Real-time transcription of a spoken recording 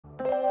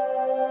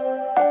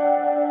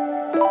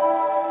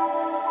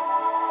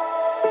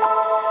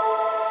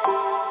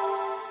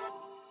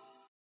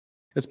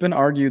It's been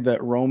argued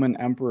that Roman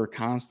Emperor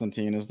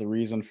Constantine is the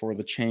reason for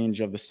the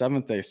change of the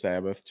seventh-day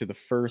Sabbath to the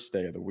first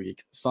day of the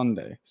week,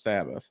 Sunday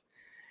Sabbath.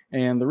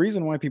 And the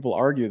reason why people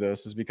argue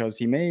this is because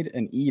he made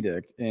an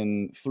edict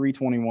in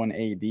 321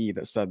 AD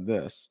that said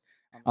this: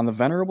 "On the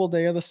venerable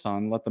day of the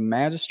sun, let the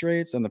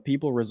magistrates and the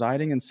people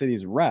residing in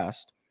cities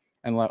rest,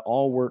 and let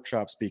all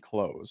workshops be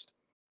closed."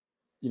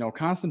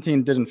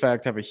 Constantine did in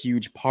fact have a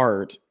huge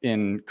part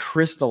in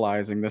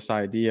crystallizing this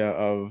idea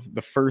of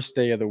the first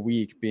day of the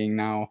week being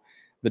now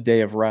the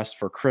day of rest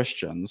for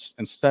Christians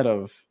instead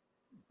of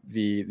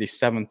the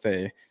seventh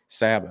day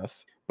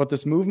Sabbath. But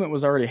this movement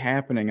was already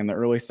happening in the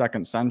early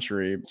second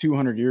century,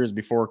 200 years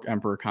before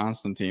Emperor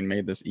Constantine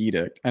made this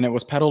edict, and it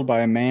was peddled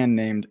by a man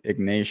named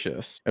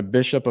Ignatius, a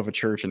bishop of a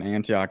church in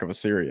Antioch of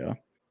Assyria.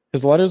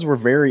 His letters were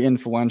very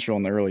influential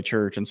in the early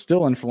church and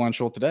still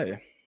influential today.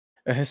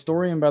 A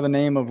historian by the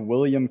name of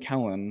William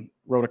Kellen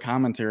wrote a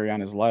commentary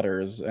on his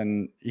letters,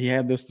 and he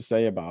had this to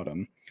say about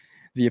him: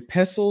 "The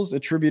epistles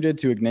attributed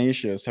to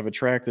Ignatius have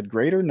attracted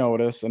greater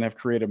notice and have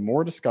created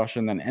more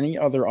discussion than any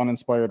other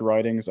uninspired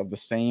writings of the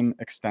same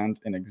extent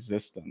in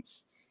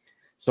existence."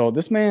 So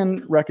this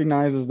man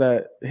recognizes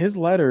that his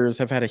letters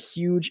have had a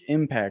huge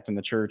impact in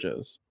the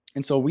churches.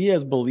 And so we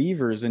as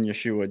believers in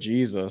Yeshua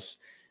Jesus,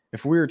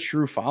 if we're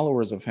true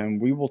followers of him,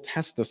 we will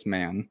test this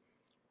man,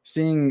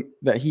 seeing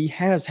that he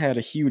has had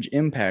a huge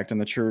impact in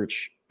the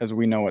church as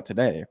we know it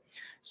today.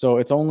 So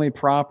it's only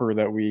proper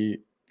that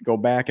we go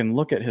back and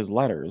look at his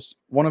letters.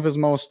 One of his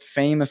most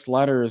famous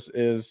letters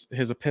is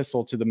his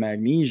epistle to the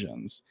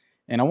Magnesians.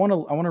 And I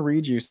want to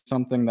read you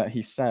something that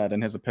he said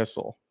in his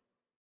epistle.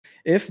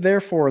 "If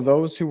therefore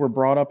those who were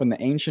brought up in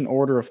the ancient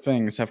order of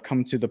things have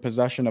come to the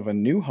possession of a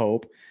new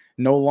hope,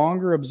 no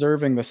longer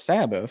observing the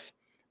Sabbath,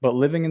 but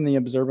living in the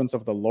observance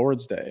of the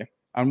Lord's day,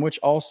 on which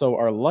also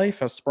our life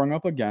has sprung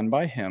up again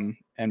by him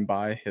and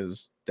by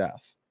his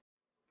death."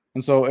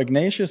 And so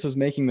Ignatius is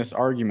making this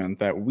argument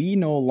that we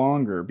no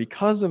longer,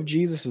 because of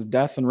Jesus'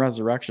 death and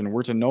resurrection,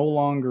 we're to no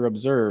longer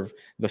observe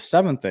the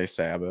seventh-day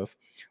Sabbath.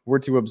 We're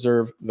to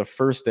observe the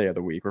first day of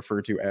the week,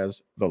 referred to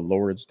as the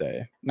Lord's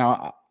Day.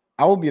 Now,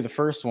 I will be the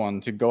first one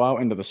to go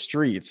out into the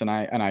streets, and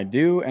I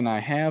do, and I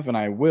have, and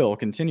I will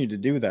continue to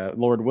do that,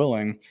 Lord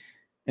willing,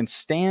 and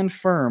stand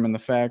firm in the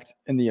fact,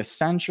 in the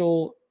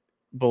essential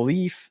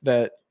belief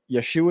that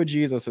Yeshua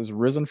Jesus is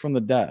risen from the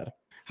dead.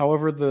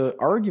 However, the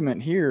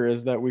argument here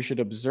is that we should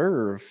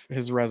observe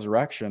his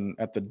resurrection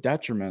at the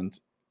detriment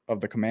of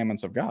the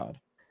commandments of God.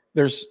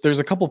 There's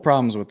a couple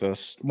problems with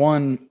this.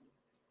 One,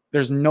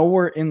 there's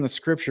nowhere in the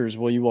scriptures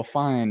where you will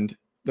find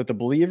that the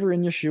believer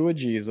in Yeshua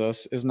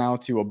Jesus is now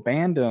to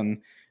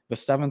abandon the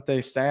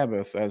seventh-day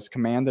Sabbath as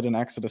commanded in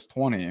Exodus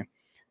 20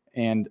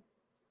 and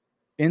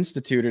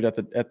instituted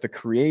at the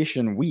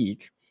creation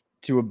week,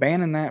 to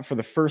abandon that for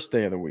the first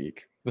day of the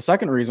week. The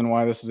second reason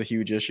why this is a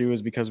huge issue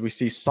is because we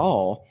see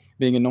Saul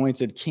being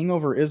anointed king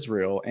over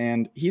Israel,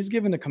 and he's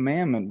given a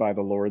commandment by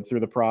the Lord through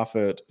the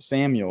prophet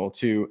Samuel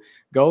to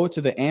go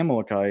to the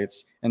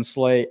Amalekites and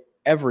slay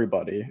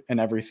everybody and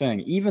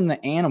everything, even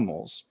the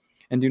animals,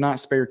 and do not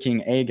spare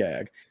King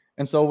Agag.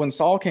 And so when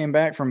Saul came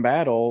back from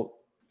battle,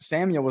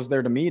 Samuel was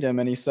there to meet him,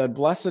 and he said,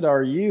 "Blessed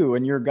are you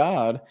and your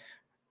God.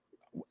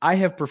 I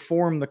have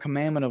performed the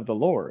commandment of the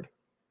Lord."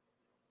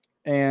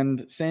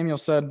 And Samuel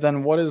said,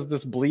 "Then what is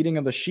this bleating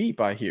of the sheep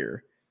I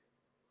hear?"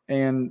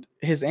 And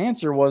his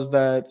answer was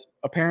that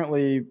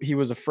apparently he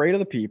was afraid of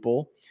the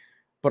people,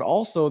 but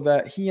also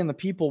that he and the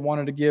people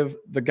wanted to give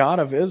the God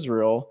of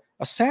Israel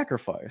a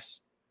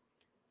sacrifice.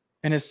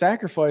 And his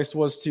sacrifice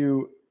was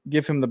to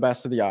give him the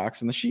best of the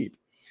ox and the sheep.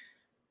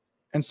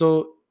 And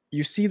so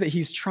you see that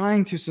he's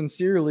trying to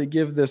sincerely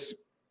give this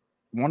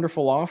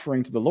wonderful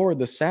offering to the Lord,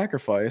 this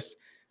sacrifice.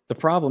 The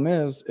problem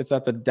is, it's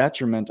at the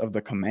detriment of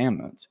the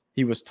commandment.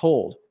 He was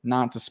told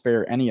not to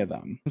spare any of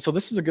them. And so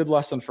this is a good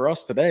lesson for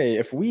us today.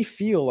 If we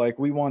feel like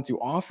we want to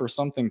offer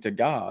something to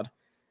God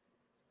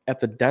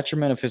at the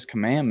detriment of his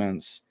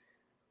commandments,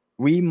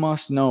 we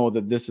must know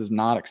that this is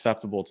not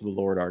acceptable to the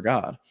Lord our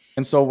God.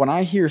 And so when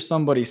I hear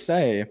somebody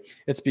say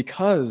it's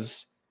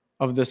because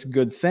of this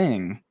good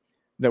thing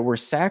that we're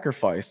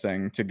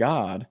sacrificing to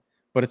God,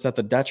 but it's at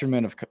the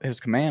detriment of his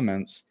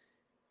commandments,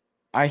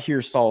 I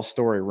hear Saul's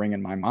story ring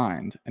in my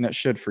mind, and it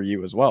should for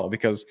you as well,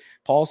 because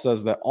Paul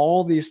says that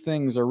all these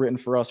things are written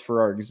for us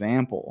for our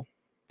example,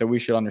 that we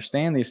should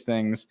understand these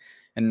things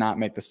and not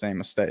make the same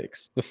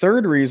mistakes. The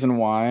third reason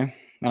why,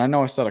 and I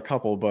know I said a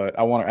couple, but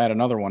I want to add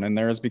another one in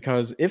there, is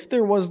because if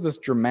there was this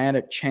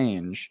dramatic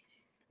change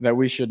that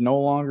we should no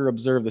longer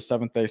observe the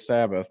seventh-day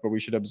Sabbath, but we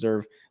should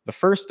observe the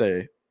first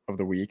day of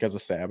the week as a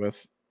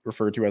Sabbath,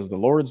 referred to as the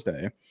Lord's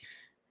Day,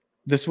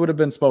 this would have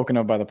been spoken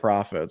of by the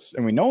prophets.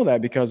 And we know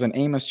that because in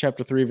Amos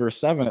chapter 3, verse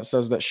 7, it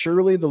says that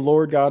surely the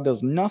Lord God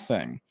does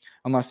nothing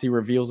unless he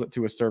reveals it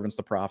to his servants,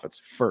 the prophets,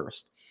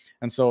 first.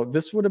 And so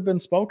this would have been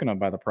spoken of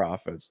by the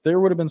prophets. There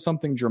would have been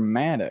something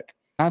dramatic,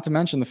 not to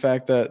mention the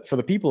fact that for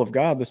the people of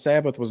God, the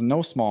Sabbath was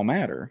no small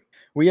matter.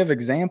 We have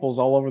examples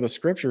all over the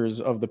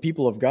scriptures of the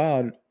people of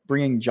God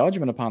bringing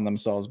judgment upon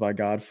themselves by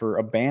God for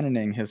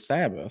abandoning his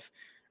Sabbath.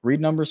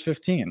 Read Numbers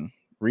 15.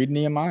 Read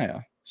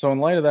Nehemiah. So in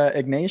light of that,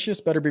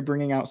 Ignatius better be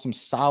bringing out some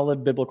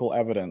solid biblical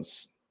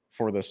evidence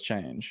for this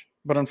change.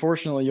 But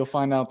unfortunately, you'll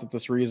find out that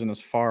this reason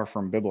is far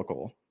from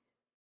biblical.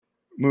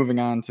 Moving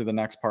on to the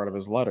next part of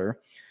his letter.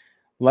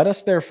 Let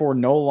us therefore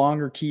no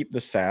longer keep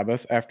the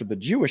Sabbath after the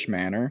Jewish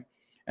manner,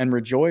 and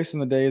rejoice in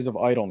the days of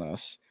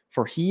idleness.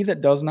 For he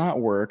that does not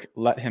work,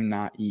 let him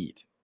not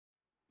eat.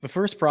 The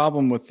first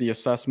problem with the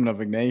assessment of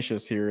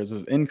Ignatius here is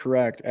his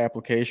incorrect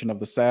application of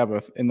the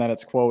Sabbath in that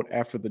it's, quote,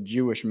 after the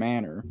Jewish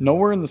manner.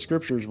 Nowhere in the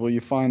scriptures will you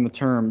find the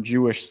term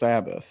Jewish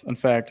Sabbath. In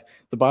fact,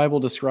 the Bible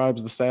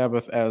describes the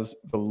Sabbath as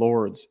the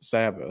Lord's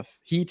Sabbath.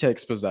 He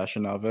takes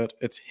possession of it.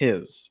 It's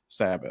his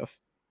Sabbath.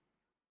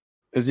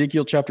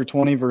 Ezekiel chapter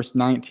 20, verse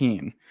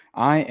 19.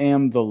 I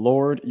am the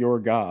Lord your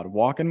God.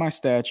 Walk in my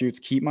statutes,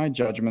 keep my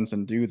judgments,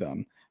 and do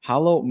them.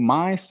 Hallow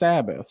my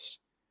Sabbaths,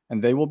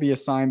 and they will be a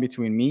sign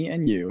between me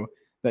and you,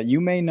 that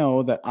you may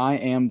know that I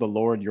am the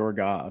Lord your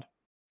God.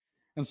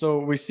 And so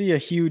we see a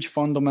huge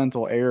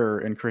fundamental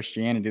error in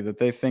Christianity, that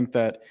they think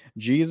that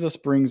Jesus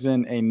brings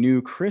in a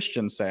new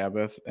Christian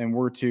Sabbath and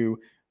we're to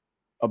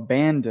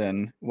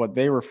abandon what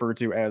they refer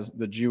to as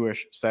the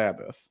Jewish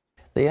Sabbath.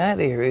 The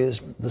idea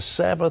is the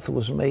Sabbath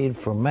was made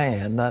for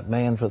man, not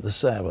man for the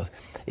Sabbath.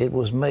 It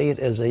was made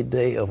as a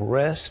day of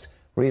rest,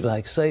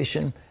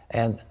 relaxation,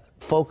 and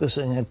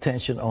focusing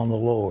attention on the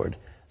Lord.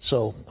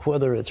 So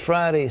whether it's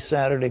Friday,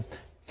 Saturday,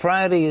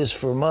 Friday is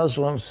for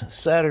Muslims,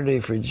 Saturday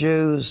for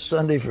Jews,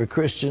 Sunday for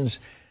Christians.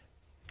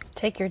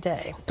 Take your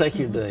day. Take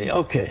your day,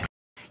 okay.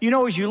 You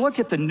know, as you look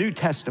at the New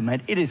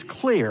Testament, it is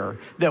clear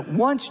that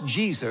once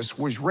Jesus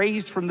was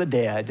raised from the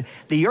dead,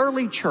 the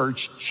early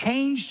church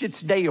changed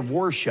its day of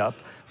worship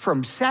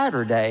from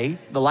Saturday,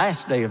 the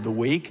last day of the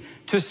week,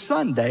 to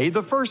Sunday,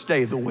 the first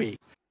day of the week.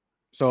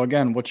 So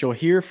again, what you'll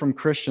hear from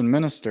Christian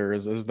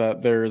ministers is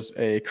that there's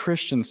a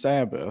Christian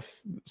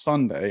Sabbath,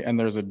 Sunday, and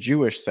there's a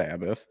Jewish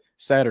Sabbath,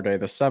 Saturday,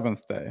 the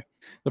seventh day.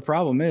 The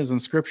problem is, in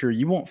Scripture,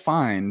 you won't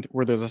find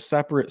where there's a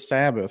separate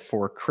Sabbath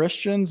for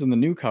Christians in the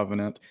New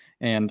Covenant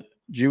and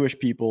Jewish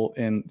people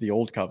in the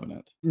Old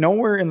Covenant.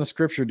 Nowhere in the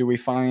Scripture do we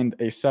find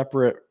a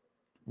separate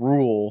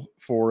rule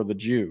for the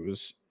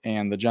Jews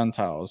and the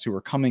Gentiles who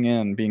are coming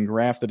in, being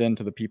grafted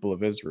into the people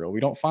of Israel. We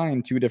don't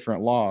find two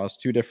different laws,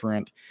 two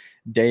different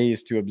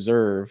days to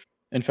observe.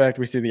 In fact,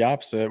 we see the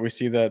opposite. We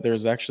see that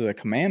there's actually a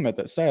commandment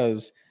that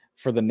says,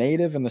 for the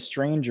native and the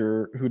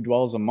stranger who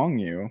dwells among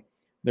you,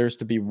 there's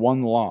to be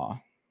one law.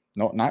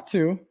 No, not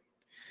two.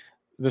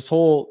 This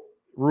whole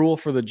rule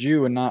for the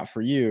Jew and not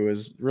for you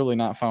is really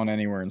not found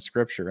anywhere in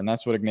Scripture. And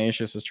that's what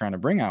Ignatius is trying to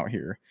bring out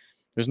here.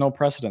 There's no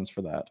precedence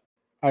for that.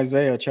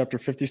 Isaiah chapter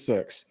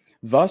 56.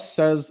 Thus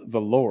says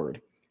the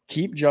Lord,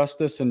 keep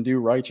justice and do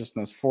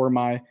righteousness, for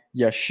my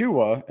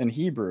Yeshua in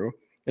Hebrew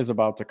is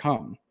about to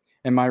come,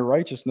 and my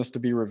righteousness to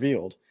be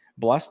revealed.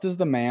 Blessed is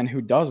the man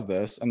who does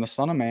this, and the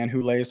son of man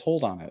who lays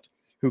hold on it,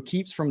 who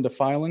keeps from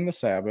defiling the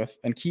Sabbath,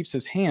 and keeps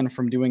his hand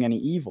from doing any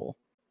evil.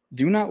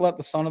 Do not let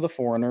the son of the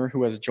foreigner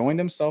who has joined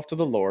himself to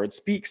the Lord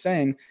speak,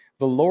 saying,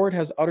 the Lord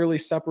has utterly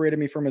separated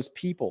me from his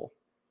people.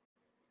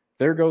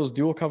 There goes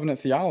dual covenant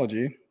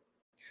theology.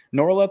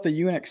 Nor let the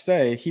eunuch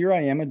say, here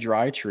I am a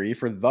dry tree,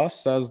 for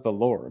thus says the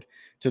Lord,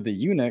 to the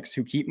eunuchs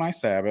who keep my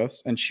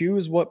Sabbaths and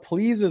choose what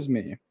pleases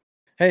me.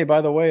 Hey,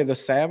 by the way, the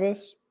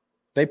Sabbaths,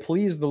 they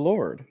please the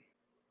Lord.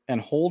 And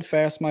hold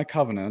fast my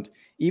covenant.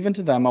 Even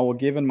to them I will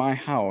give in my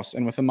house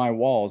and within my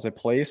walls a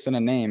place and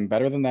a name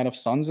better than that of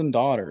sons and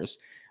daughters.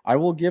 I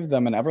will give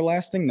them an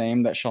everlasting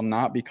name that shall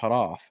not be cut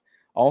off.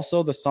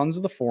 Also the sons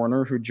of the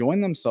foreigner who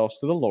join themselves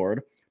to the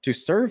Lord, to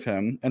serve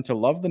him and to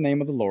love the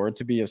name of the Lord,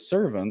 to be his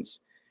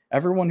servants,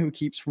 everyone who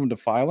keeps from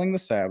defiling the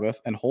Sabbath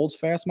and holds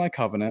fast my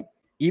covenant,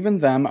 even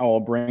them I will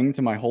bring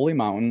to my holy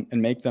mountain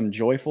and make them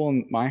joyful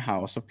in my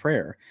house of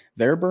prayer.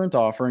 Their burnt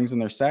offerings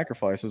and their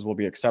sacrifices will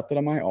be accepted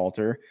on my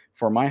altar,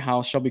 for my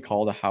house shall be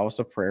called a house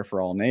of prayer for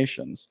all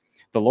nations.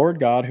 The Lord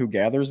God, who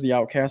gathers the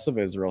outcasts of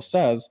Israel,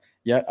 says,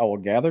 yet I will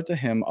gather to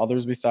him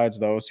others besides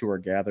those who are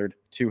gathered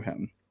to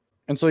him.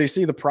 And so you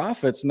see, the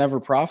prophets never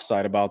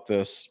prophesied about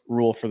this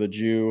rule for the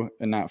Jew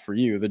and not for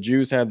you. The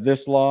Jews had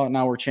this law,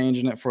 now we're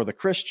changing it for the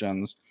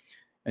Christians,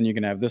 and you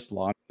can have this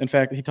law. In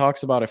fact, he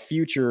talks about a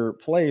future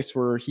place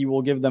where he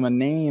will give them a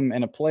name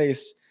and a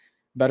place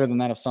better than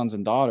that of sons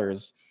and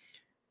daughters.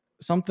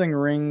 Something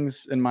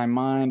rings in my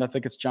mind. I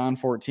think it's John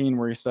 14,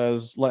 where he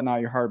says, let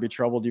not your heart be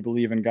troubled. You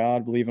believe in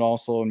God, believe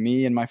also in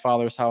me. In my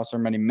Father's house are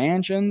many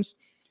mansions.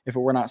 If it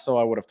were not so,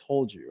 I would have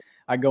told you.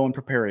 I go and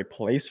prepare a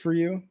place for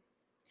you.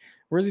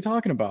 Where is he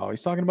talking about?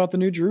 He's talking about the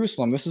New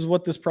Jerusalem. This is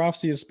what this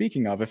prophecy is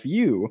speaking of. If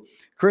you,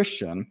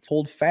 Christian,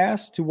 hold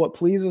fast to what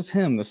pleases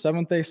him, the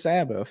seventh-day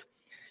Sabbath,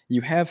 you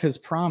have his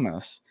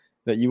promise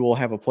that you will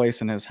have a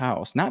place in his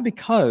house, not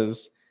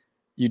because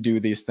you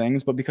do these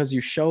things, but because you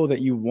show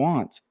that you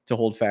want to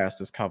hold fast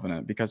his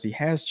covenant, because he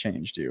has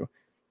changed you,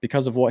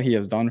 because of what he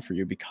has done for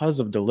you, because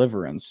of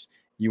deliverance,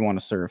 you want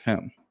to serve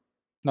him.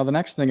 Now, the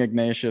next thing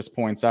Ignatius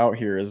points out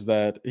here is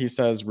that he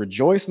says,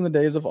 rejoice in the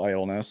days of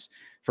idleness,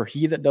 for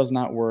he that does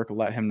not work,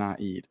 let him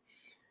not eat.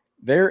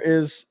 There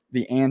is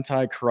the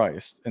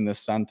Antichrist in this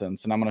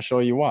sentence, and I'm going to show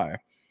you why.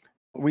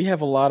 We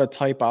have a lot of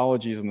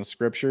typologies in the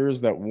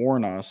scriptures that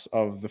warn us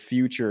of the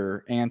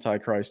future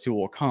Antichrist who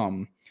will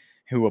come,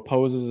 who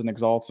opposes and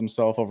exalts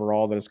himself over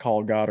all that is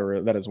called God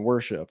or that is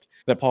worshipped,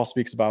 that Paul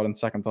speaks about in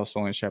 2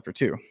 Thessalonians chapter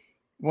 2.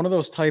 One of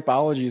those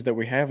typologies that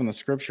we have in the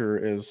scripture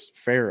is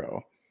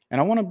Pharaoh. And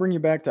I want to bring you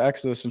back to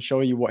Exodus and show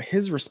you what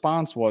his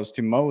response was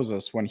to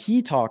Moses when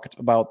he talked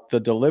about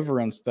the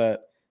deliverance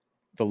that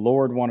the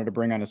Lord wanted to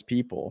bring on his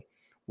people,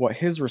 what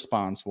his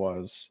response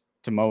was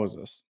to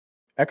Moses.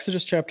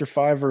 Exodus chapter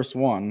 5, verse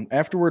 1,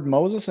 afterward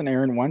Moses and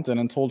Aaron went in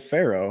and told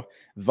Pharaoh,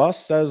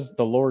 thus says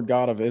the Lord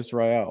God of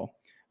Israel,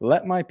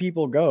 let my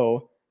people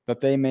go,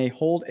 that they may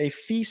hold a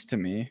feast to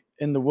me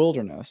in the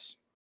wilderness.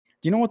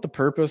 Do you know what the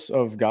purpose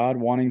of God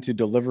wanting to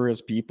deliver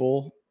his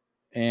people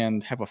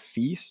and have a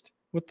feast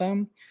with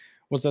them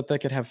was? That they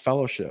could have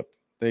fellowship.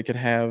 They could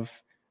have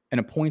an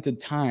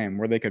appointed time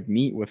where they could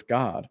meet with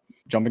God.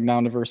 Jumping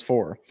down to verse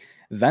 4.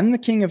 Then the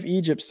king of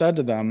Egypt said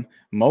to them,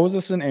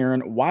 Moses and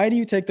Aaron, why do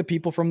you take the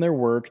people from their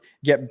work?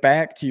 Get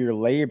back to your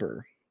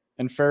labor.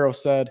 And Pharaoh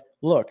said,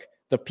 look,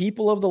 the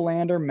people of the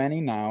land are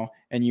many now,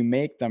 and you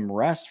make them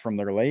rest from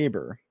their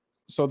labor.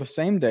 So the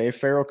same day,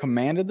 Pharaoh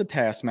commanded the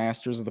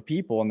taskmasters of the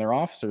people and their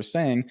officers,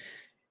 saying,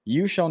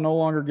 you shall no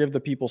longer give the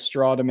people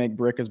straw to make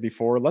brick as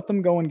before. Let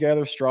them go and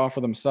gather straw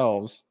for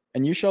themselves.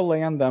 And you shall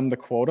lay on them the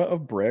quota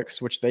of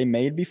bricks which they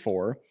made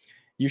before.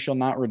 You shall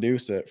not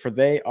reduce it, for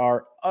they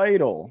are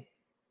idle.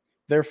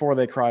 Therefore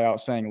they cry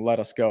out, saying, let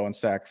us go and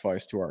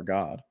sacrifice to our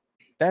God.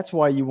 That's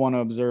why you want to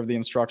observe the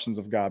instructions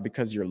of God,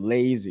 because you're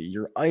lazy,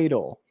 you're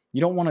idle. You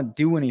don't want to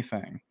do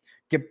anything.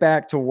 Get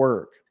back to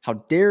work. How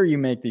dare you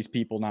make these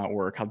people not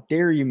work? How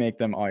dare you make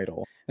them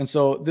idle? And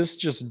so this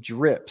just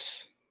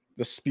drips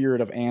the spirit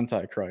of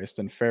Antichrist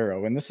and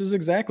Pharaoh. And this is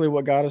exactly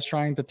what God is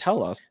trying to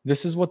tell us.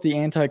 This is what the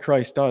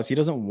Antichrist does. He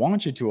doesn't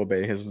want you to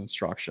obey his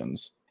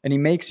instructions. And he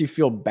makes you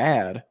feel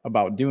bad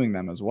about doing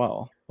them as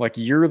well. Like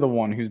you're the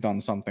one who's done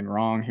something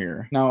wrong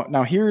here.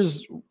 Now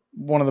here's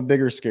one of the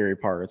bigger scary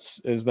parts,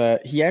 is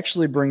that he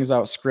actually brings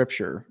out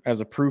scripture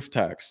as a proof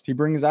text. He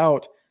brings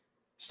out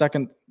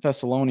 2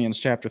 Thessalonians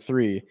chapter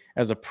 3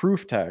 as a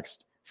proof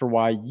text for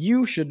why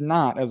you should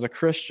not, as a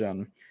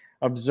Christian,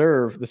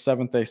 observe the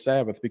seventh-day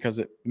Sabbath, because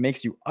it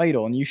makes you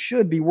idle, and you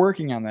should be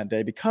working on that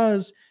day,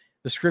 because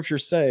the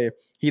scriptures say,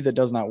 he that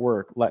does not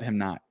work, let him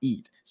not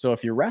eat. So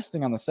if you're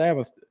resting on the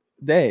Sabbath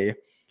day,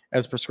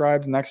 as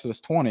prescribed in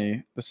Exodus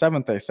 20, the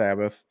seventh-day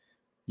Sabbath,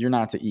 you're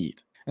not to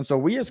eat. And so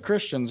we as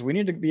Christians, we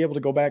need to be able to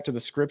go back to the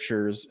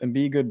scriptures and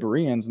be good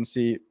Bereans and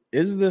see,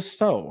 is this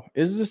so?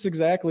 Is this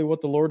exactly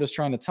what the Lord is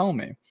trying to tell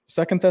me?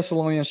 2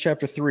 Thessalonians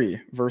chapter 3,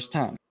 verse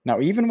 10. Now,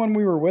 even when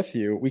we were with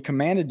you, we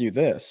commanded you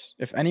this,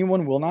 if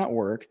anyone will not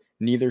work,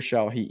 neither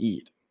shall he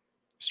eat.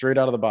 Straight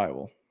out of the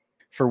Bible.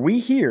 For we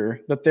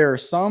hear that there are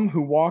some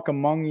who walk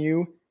among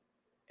you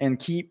and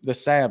keep the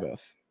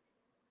Sabbath.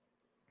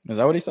 Is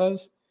that what he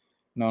says?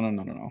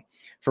 No.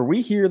 For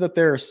we hear that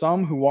there are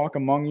some who walk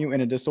among you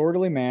in a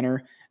disorderly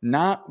manner,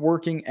 not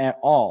working at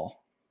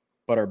all,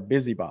 but are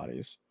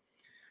busybodies.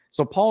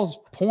 So Paul's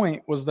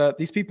point was that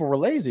these people were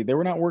lazy. They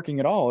were not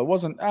working at all. It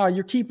wasn't,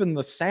 you're keeping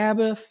the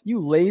Sabbath, you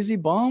lazy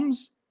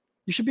bums.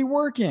 You should be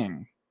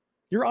working.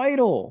 You're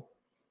idle.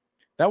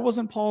 That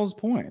wasn't Paul's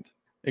point.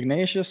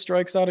 Ignatius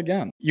strikes out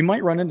again. You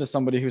might run into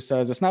somebody who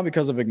says, it's not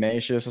because of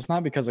Ignatius, it's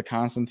not because of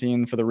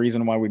Constantine for the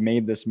reason why we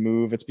made this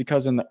move. It's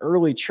because in the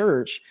early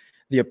church,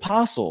 the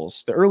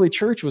apostles, the early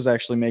church was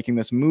actually making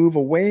this move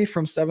away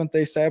from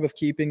seventh-day Sabbath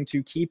keeping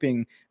to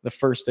keeping the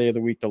first day of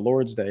the week, the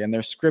Lord's Day. And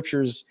there's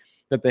scriptures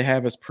that they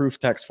have as proof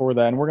text for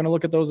that. And we're going to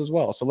look at those as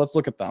well. So let's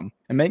look at them.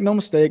 And make no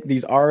mistake,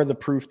 these are the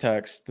proof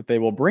texts that they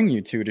will bring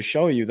you to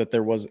show you that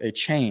there was a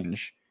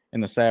change in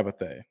the Sabbath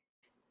day.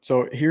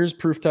 So here's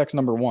proof text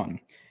number 1.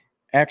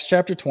 Acts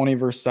chapter 20,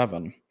 verse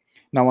 7.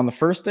 Now on the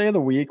first day of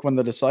the week, when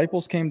the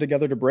disciples came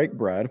together to break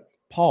bread,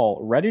 Paul,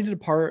 ready to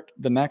depart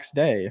the next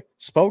day,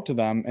 spoke to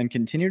them and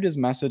continued his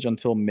message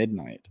until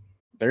midnight.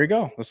 There you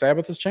go. The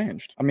Sabbath has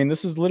changed. I mean,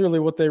 this is literally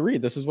what they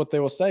read. This is what they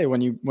will say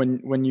when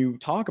you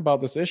talk about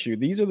this issue.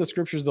 These are the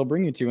scriptures they'll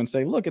bring you to and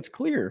say, look, it's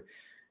clear.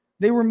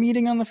 They were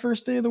meeting on the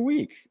first day of the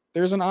week.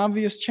 There's an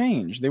obvious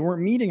change. They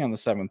weren't meeting on the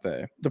seventh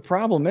day. The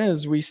problem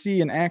is we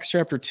see in Acts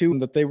chapter 2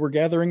 that they were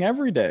gathering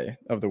every day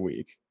of the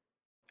week.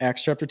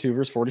 Acts chapter 2,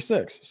 verse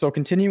 46. So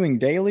continuing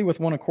daily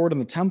with one accord in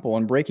the temple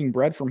and breaking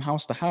bread from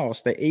house to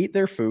house, they ate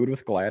their food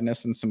with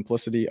gladness and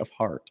simplicity of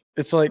heart.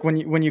 It's like when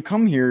you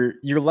come here,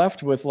 you're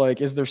left with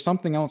like, is there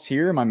something else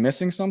here? Am I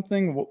missing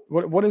something?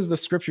 What is the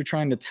scripture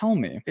trying to tell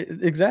me?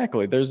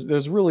 Exactly.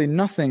 There's really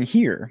nothing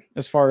here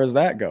as far as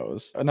that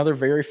goes. Another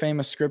very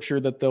famous scripture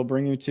that they'll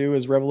bring you to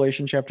is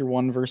Revelation chapter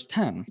 1, verse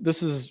 10.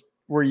 This is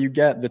where you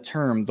get the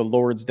term the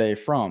Lord's Day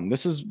from.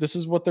 This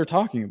is what they're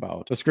talking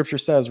about. The scripture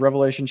says,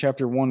 Revelation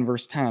chapter 1,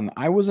 verse 10,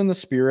 I was in the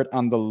Spirit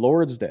on the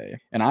Lord's Day,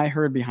 and I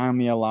heard behind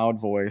me a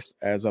loud voice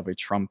as of a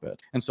trumpet.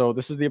 And so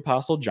this is the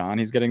Apostle John.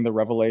 He's getting the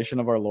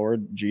revelation of our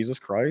Lord Jesus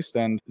Christ,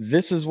 and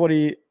this is what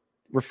he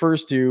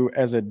refers to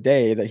as a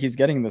day that he's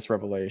getting this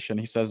revelation.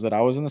 He says that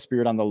I was in the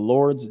Spirit on the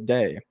Lord's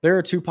Day. There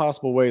are two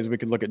possible ways we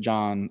could look at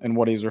John and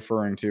what he's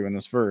referring to in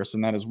this verse,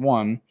 and that is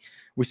one,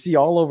 We see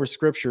all over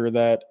Scripture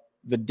that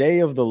the day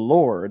of the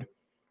Lord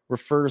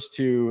refers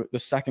to the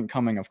second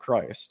coming of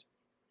Christ.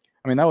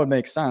 I mean, that would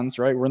make sense,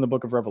 right? We're in the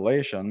book of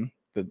Revelation,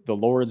 the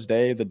Lord's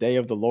day, the day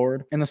of the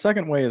Lord. And the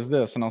second way is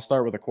this, and I'll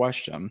start with a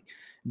question.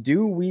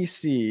 Do we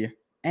see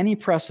any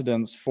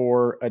precedence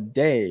for a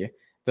day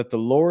that the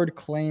Lord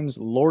claims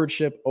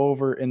lordship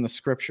over in the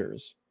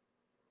Scriptures?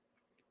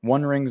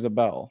 One rings a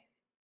bell.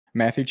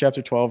 Matthew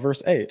chapter 12,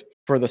 verse 8.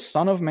 For the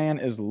Son of Man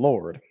is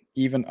Lord,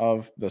 even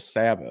of the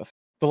Sabbath.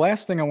 The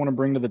last thing I want to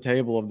bring to the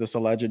table of this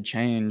alleged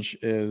change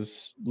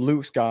is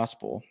Luke's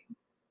gospel,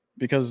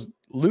 because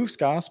Luke's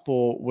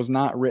gospel was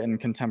not written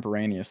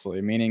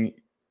contemporaneously, meaning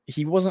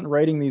he wasn't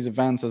writing these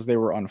events as they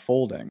were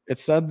unfolding. It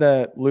said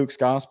that Luke's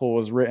gospel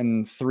was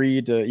written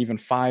 3 to even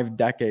 5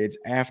 decades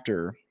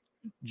after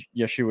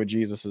Yeshua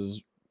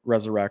Jesus's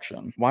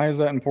resurrection. Why is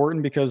that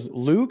important? Because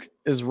Luke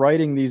is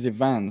writing these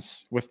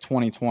events with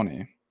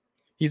 2020.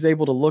 He's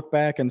able to look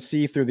back and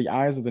see through the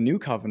eyes of the new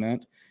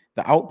covenant.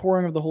 The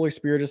outpouring of the Holy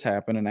Spirit has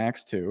happened in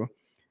Acts 2,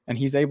 and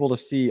he's able to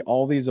see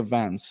all these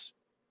events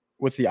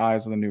with the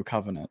eyes of the new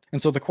covenant.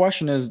 And so the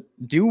question is,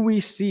 do we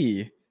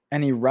see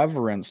any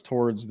reverence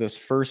towards this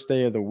first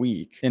day of the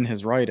week in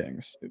his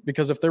writings?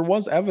 Because if there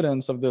was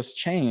evidence of this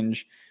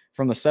change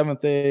from the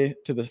seventh day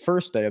to the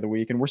first day of the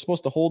week, and we're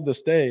supposed to hold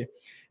this day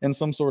in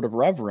some sort of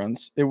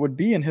reverence, it would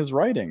be in his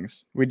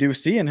writings. We do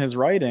see in his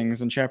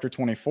writings in chapter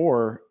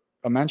 24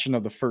 a mention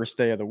of the first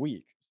day of the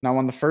week. Now,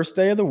 on the first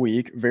day of the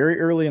week, very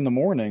early in the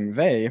morning,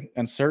 they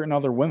and certain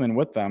other women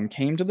with them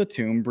came to the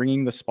tomb,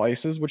 bringing the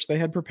spices which they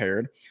had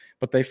prepared,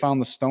 but they found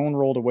the stone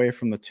rolled away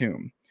from the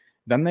tomb.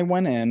 Then they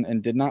went in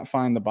and did not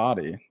find the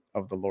body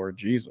of the Lord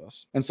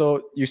Jesus. And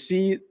so you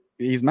see,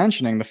 he's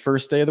mentioning the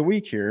first day of the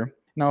week here.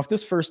 Now, if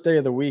this first day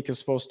of the week is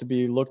supposed to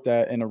be looked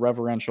at in a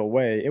reverential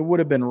way, it would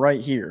have been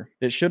right here.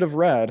 It should have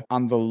read,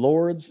 on the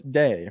Lord's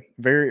day,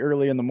 very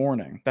early in the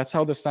morning. That's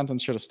how this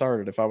sentence should have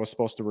started if I was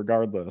supposed to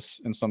regard this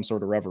in some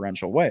sort of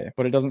reverential way.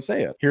 But it doesn't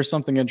say it. Here's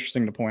something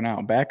interesting to point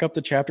out. Back up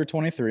to chapter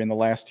 23 in the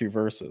last 2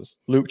 verses.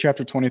 Luke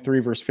chapter 23,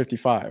 verse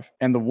 55.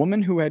 And the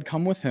woman who had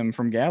come with him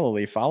from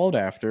Galilee followed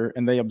after,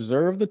 and they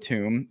observed the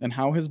tomb and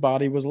how his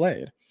body was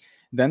laid.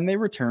 Then they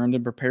returned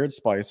and prepared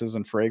spices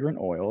and fragrant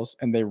oils,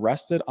 and they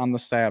rested on the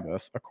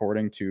Sabbath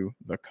according to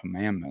the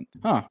commandment.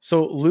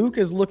 So Luke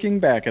is looking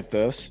back at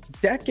this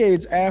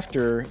decades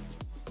after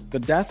the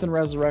death and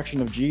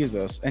resurrection of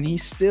Jesus, and he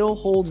still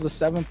holds the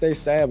seventh-day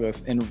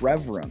Sabbath in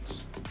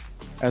reverence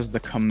as the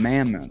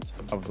commandment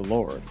of the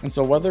Lord. And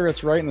so whether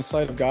it's right in the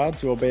sight of God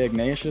to obey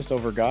Ignatius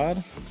over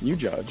God, you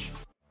judge.